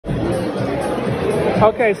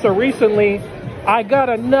Okay, so recently I got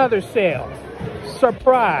another sale.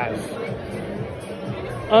 Surprise.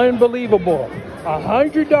 Unbelievable.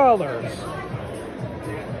 $100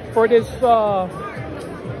 for this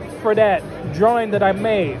for that drawing that I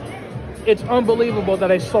made. It's unbelievable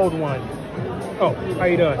that I sold one. Oh, how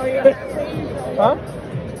you doing? Oh, yeah. Huh?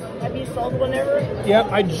 Have you sold one ever?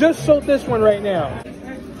 Yep, I just sold this one right now.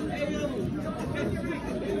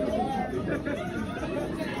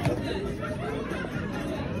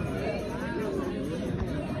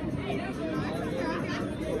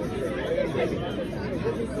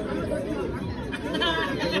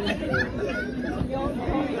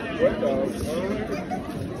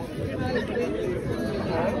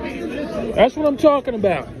 That's what I'm talking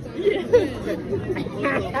about. You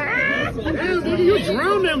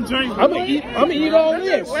drown them drinks. I'm gonna eat all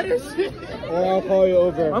this. Or I'll call you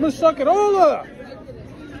over. I'm gonna suck it all up.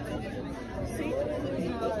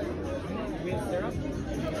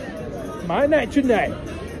 My night tonight.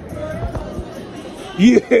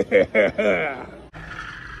 Yeah.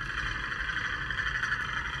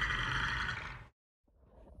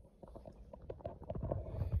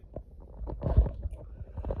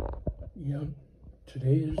 Yep,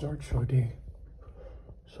 today is art show day.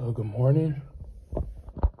 So good morning.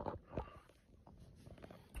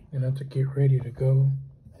 Gonna have to get ready to go.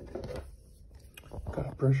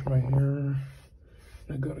 Gotta brush my hair.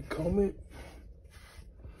 I gotta comb it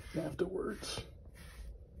afterwards.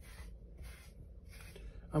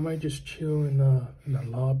 I might just chill in the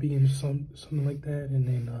lobby and something like that, and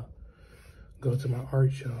then go to my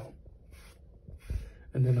art show.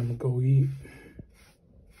 And then I'm gonna go eat.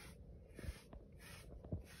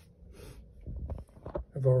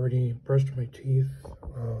 I've already brushed my teeth,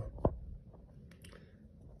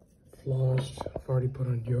 flossed, I've already put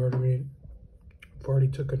on deodorant, I've already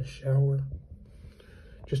taken a shower,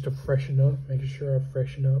 just to freshen up, making sure I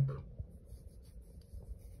freshen up.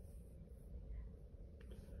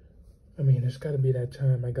 I mean, it's gotta be that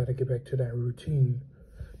time, I gotta get back to that routine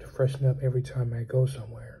to freshen up every time I go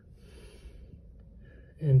somewhere.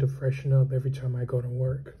 And to freshen up every time I go to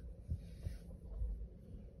work.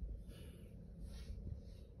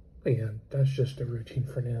 But yeah, that's just a routine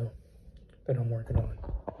for now that I'm working on.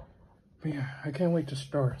 But yeah, I can't wait to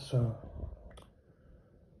start, so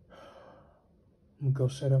I'm gonna go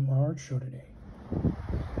set up my art show today.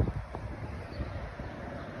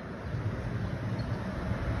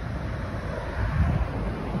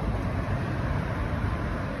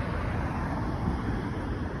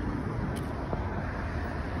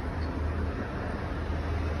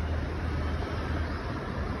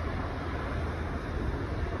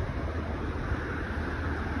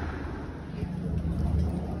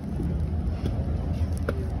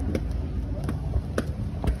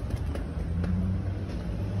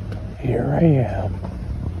 Here I am,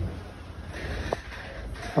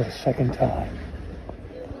 for the second time.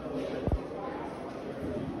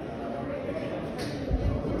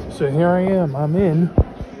 So here I am, I'm in.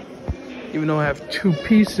 Even though I have 2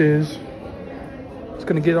 pieces, it's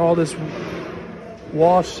gonna get all this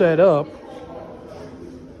wall set up.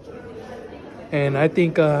 And I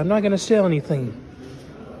think I'm not gonna sell anything.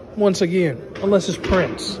 Once again, unless it's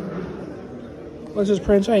prints. Unless it's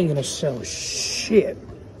prints, I ain't gonna sell shit.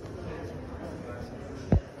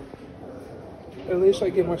 At least I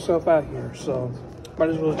get myself out here, so might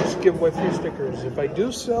as well just give away free stickers. If I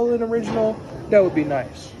do sell an original, that would be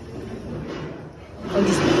nice.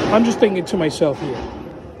 I'm just thinking to myself here,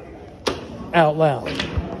 out loud.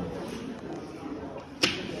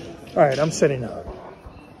 All right, I'm setting up.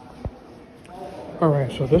 All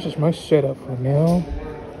right, so this is my setup for now.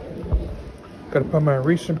 Gotta put my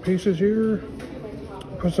recent pieces here.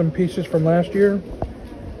 Put some pieces from last year.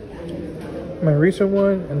 My recent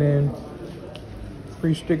one, and then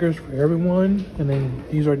free stickers for everyone, and then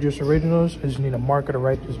these are just originals. I just need a marker to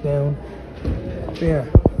write this down. So yeah,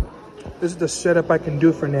 this is the setup I can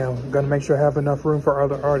do for now. I'm gonna make sure I have enough room for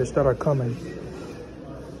other artists that are coming.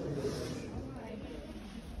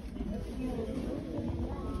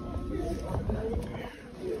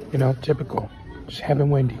 You know, typical, just having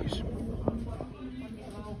Wendy's.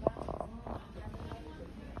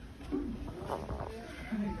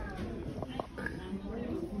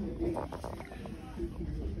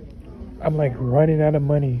 I'm like running out of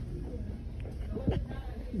money,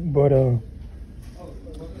 but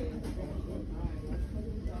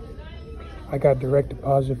I got direct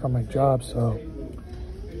deposit from my job, so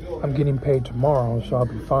I'm getting paid tomorrow, so I'll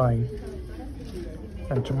be fine.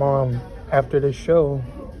 And tomorrow, after this show,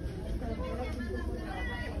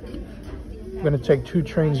 I'm gonna take 2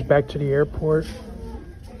 trains back to the airport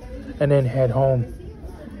and then head home.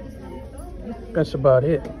 That's about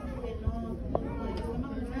it.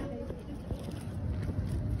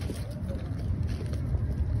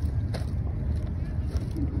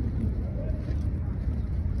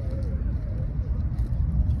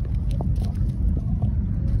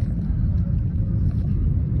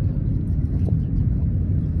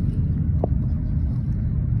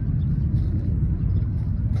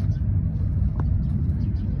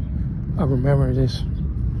 I remember this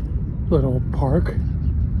little park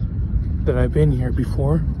that I've been here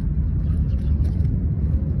before.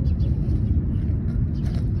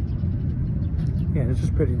 Yeah, this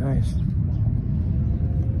is pretty nice.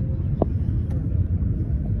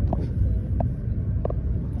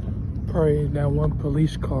 Probably that one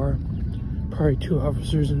police car, probably 2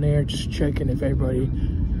 officers in there just checking if everybody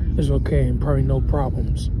is okay and probably no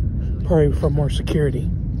problems. Probably for more security.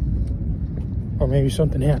 Or maybe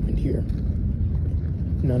something happened here.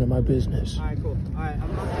 None of my business. Alright, cool. Alright,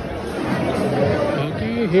 I'm not...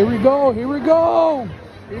 Okay, here we go, here we go!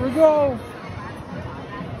 Here we go!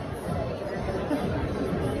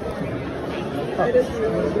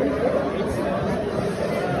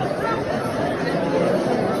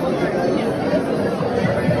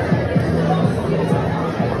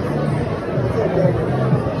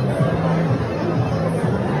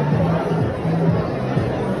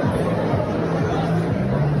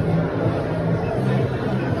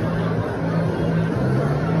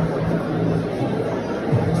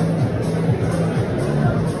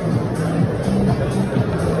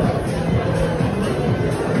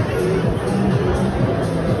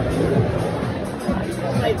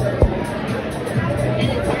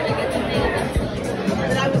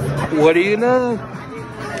 What do you know?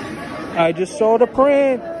 I just sold a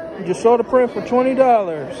print. Just sold a print for $20.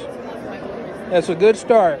 That's a good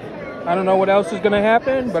start. I don't know what else is going to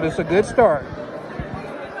happen, but it's a good start.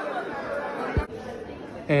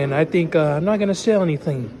 And I think I'm not going to sell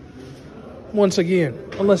anything. Once again,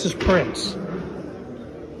 unless it's prints.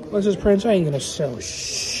 Unless it's prints, I ain't going to sell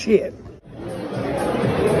shit.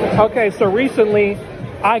 Okay, so recently,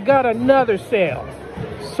 I got another sale.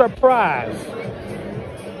 Surprise.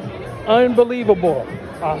 Unbelievable.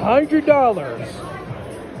 $100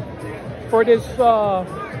 for this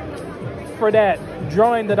for that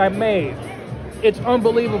drawing that I made. It's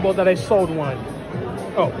unbelievable that I sold one.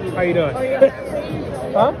 Oh, how you doing? Oh, yeah.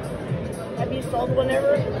 Huh? Have you sold one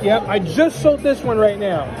ever? Yep, I just sold this one right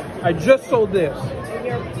now. I just sold this. And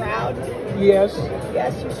you're proud? Yes.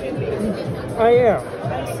 Yes, you should be. I am.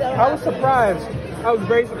 I'm so happy. I was surprised. I was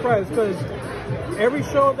very surprised because every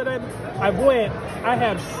show that I've went, I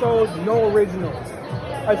have sold no originals.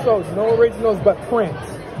 I sold no originals but prints.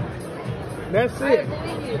 That's it. I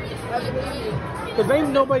believe you. I believe you. Because ain't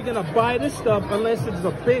nobody gonna buy this stuff unless it's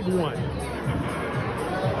a big one.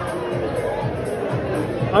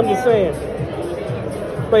 I'm just saying.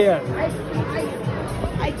 But yeah.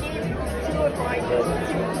 I gave 2 of my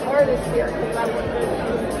artists here because I wanted to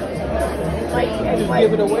Just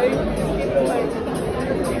give it away? Give it away.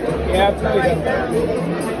 Yeah,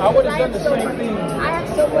 I would have done the same thing. I have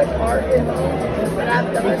so much art in that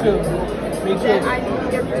I've done. Me too. Me too. That I need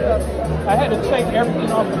to get rid of. I had to take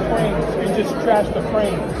everything off the frames and just trash the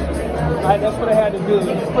frames. That's what I had to do.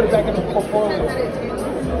 Just put it back in the portfolio.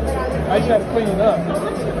 I just had to clean it up.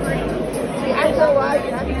 See, I know I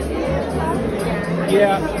have.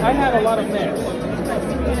 Yeah, I had a lot of mess.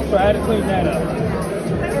 So I had to clean that up.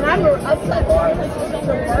 And I'm an upcycle artist, which is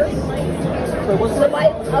the worst. So what's So I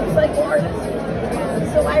upcycle artist.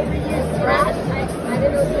 So I reuse trash.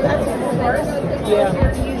 So that's the worst. Yeah.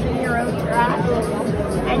 You're using your own trash.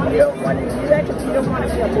 And you don't want to do that because you don't want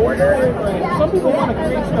to be a hoarder. Some people want to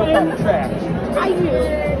create stuff out of trash. I do.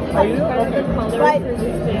 Oh, you do? Okay. But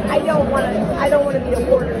I don't want to be a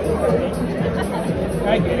hoarder.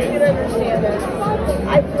 I get You it. can understand that.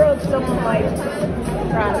 I throw some of my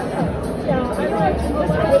trash. So I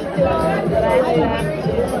hate doing that, but I have to.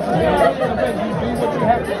 Yeah, that's what I'm saying. You do what you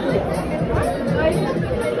have to do.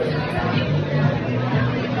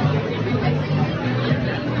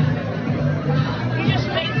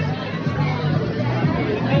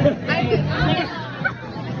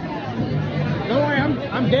 Don't worry,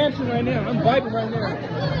 I'm dancing right now. I'm vibing right now.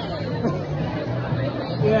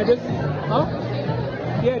 Yeah,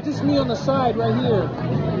 yeah, just me on the side right here.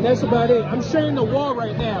 And that's about it. I'm sharing the wall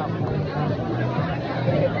right now.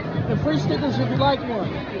 And free stickers if you like one.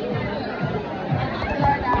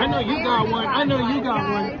 I know you got one. I know you got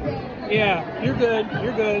one. Yeah, you're good.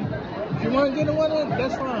 You're good. If you want to get one,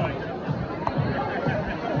 that's fine.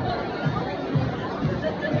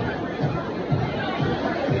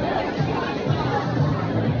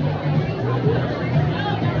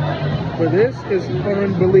 But this is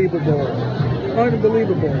unbelievable.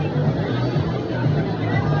 Unbelievable.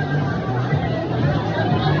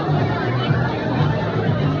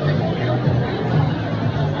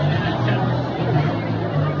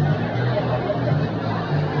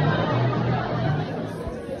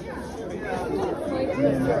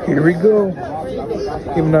 Here we go.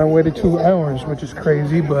 Even though I waited 2 hours, which is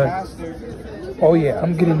crazy, but oh yeah,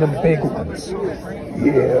 I'm getting them big ones.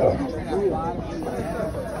 Yeah.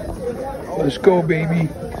 Let's go, baby.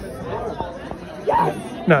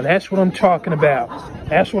 Now that's what I'm talking about.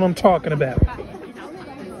 That's what I'm talking about.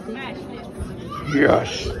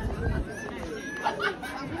 Yes.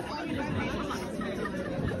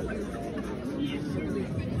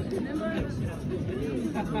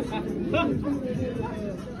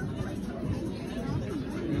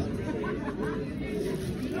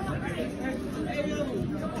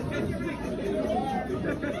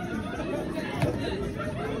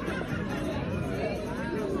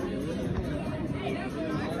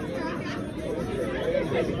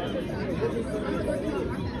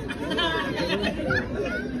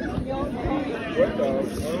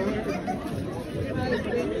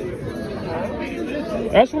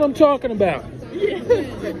 That's what I'm talking about.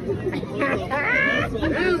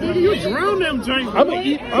 Damn, you drowned them drinks. I'm gonna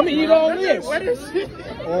eat all this. What is it?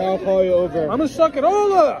 Or I'll call you over. I'm gonna suck it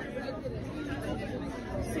all up.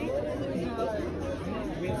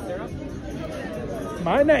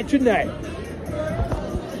 My night tonight.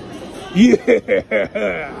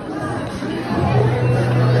 Yeah.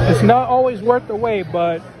 It's not always worth the wait,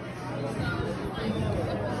 but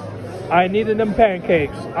I needed them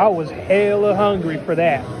pancakes. I was hella hungry for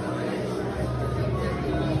that.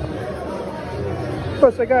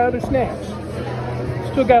 Plus, I got other snacks.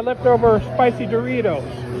 Still got leftover spicy Doritos.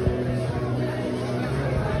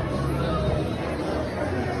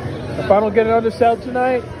 If I don't get another sale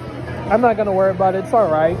tonight, I'm not gonna worry about it. It's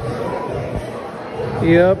all right.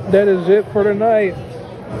 Yep, that is it for tonight.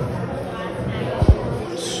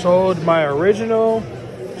 Sold my original,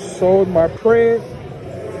 sold my print.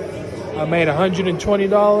 I made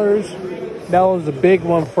 $120. That was a big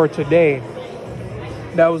one for today.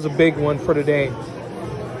 That was a big one for today.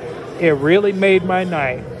 It really made my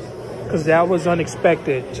night because that was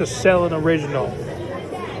unexpected to sell an original.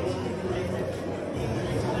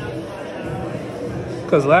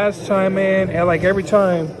 Because last time, man, and like every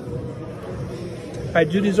time I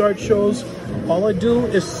do these art shows, all I do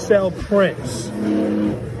is sell prints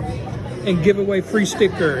and give away free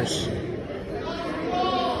stickers.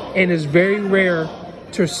 And it's very rare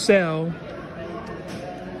to sell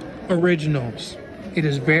originals. It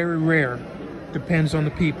is very rare. Depends on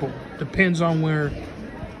the people. Depends on where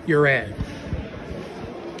you're at.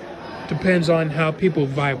 Depends on how people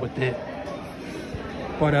vibe with it.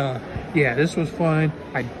 But yeah, this was fun.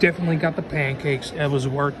 I definitely got the pancakes. It was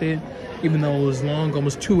worth it. Even though it was long,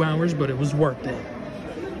 almost 2 hours, but it was worth it.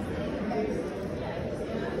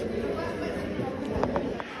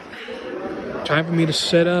 Time for me to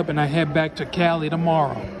set up and I head back to Cali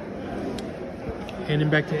tomorrow. Heading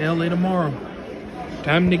back to LA tomorrow.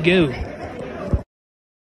 Time to go.